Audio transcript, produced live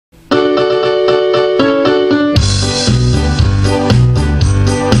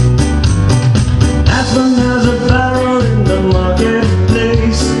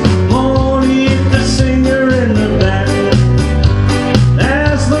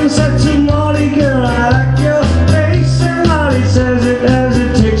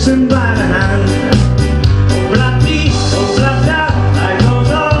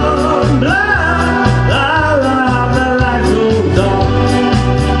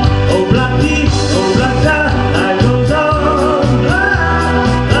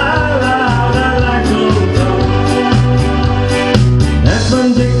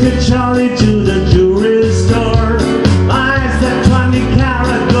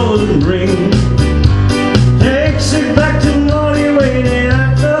golden ring. Takes it back to Molly waiting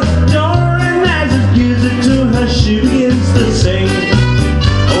at the door, and as it gives it to her, she begins to sing.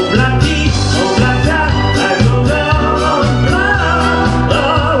 Obla Di Obla, I go down,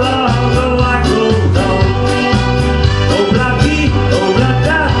 the light goes on. Obla Di Obla,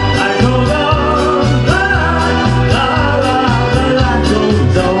 I go down, the light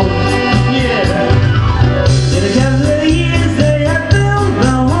goes on. Yeah. In a couple of years they have built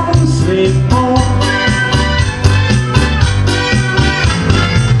the home sweet home.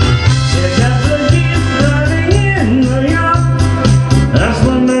 In a couple of years running in New York, that's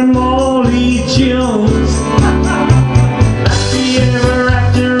when they're Molly Jones. That's the ever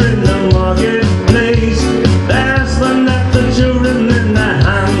actor in the marketplace. That's when left the children in the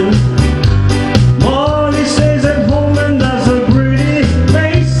hand. Molly stays at home and does a pretty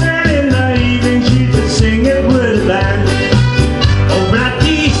face, and in the evening she just sing it with a band. Obla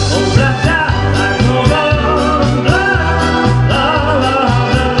Di Obla, I go down, the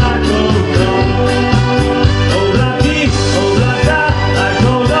light goes on. Obla Di Obla, I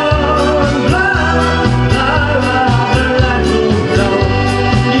go down, the light goes on.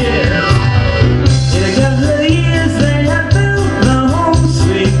 Yeah. In a couple of years they have built the home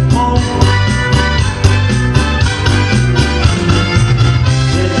sweet home.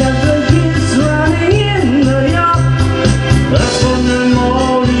 In a couple of years running in New York, that's when the